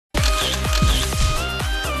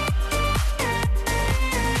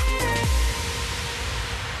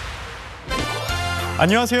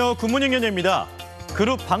안녕하세요. 굿모닝연예입니다.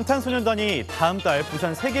 그룹 방탄소년단이 다음 달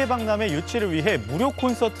부산 세계박람회 유치를 위해 무료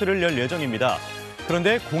콘서트를 열 예정입니다.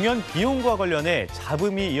 그런데 공연 비용과 관련해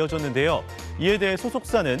잡음이 이어졌는데요. 이에 대해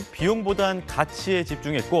소속사는 비용보다는 가치에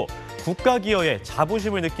집중했고 국가 기여에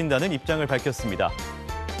자부심을 느낀다는 입장을 밝혔습니다.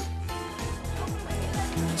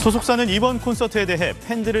 소속사는 이번 콘서트에 대해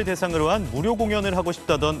팬들을 대상으로 한 무료 공연을 하고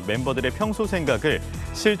싶다던 멤버들의 평소 생각을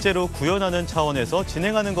실제로 구현하는 차원에서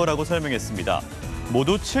진행하는 거라고 설명했습니다.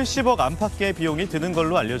 모두 70억 안팎의 비용이 드는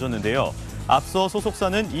걸로 알려졌는데요. 앞서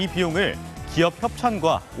소속사는 이 비용을 기업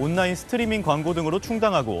협찬과 온라인 스트리밍 광고 등으로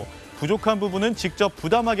충당하고 부족한 부분은 직접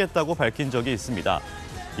부담하겠다고 밝힌 적이 있습니다.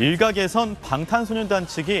 일각에선 방탄소년단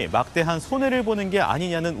측이 막대한 손해를 보는 게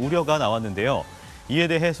아니냐는 우려가 나왔는데요. 이에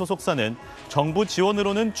대해 소속사는 정부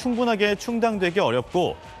지원으로는 충분하게 충당되기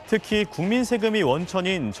어렵고 특히 국민 세금이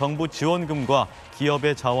원천인 정부 지원금과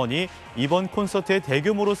기업의 자원이 이번 콘서트에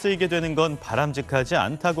대규모로 쓰이게 되는 건 바람직하지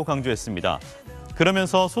않다고 강조했습니다.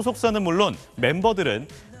 그러면서 소속사는 물론 멤버들은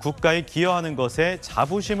국가에 기여하는 것에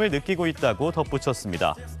자부심을 느끼고 있다고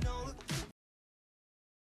덧붙였습니다.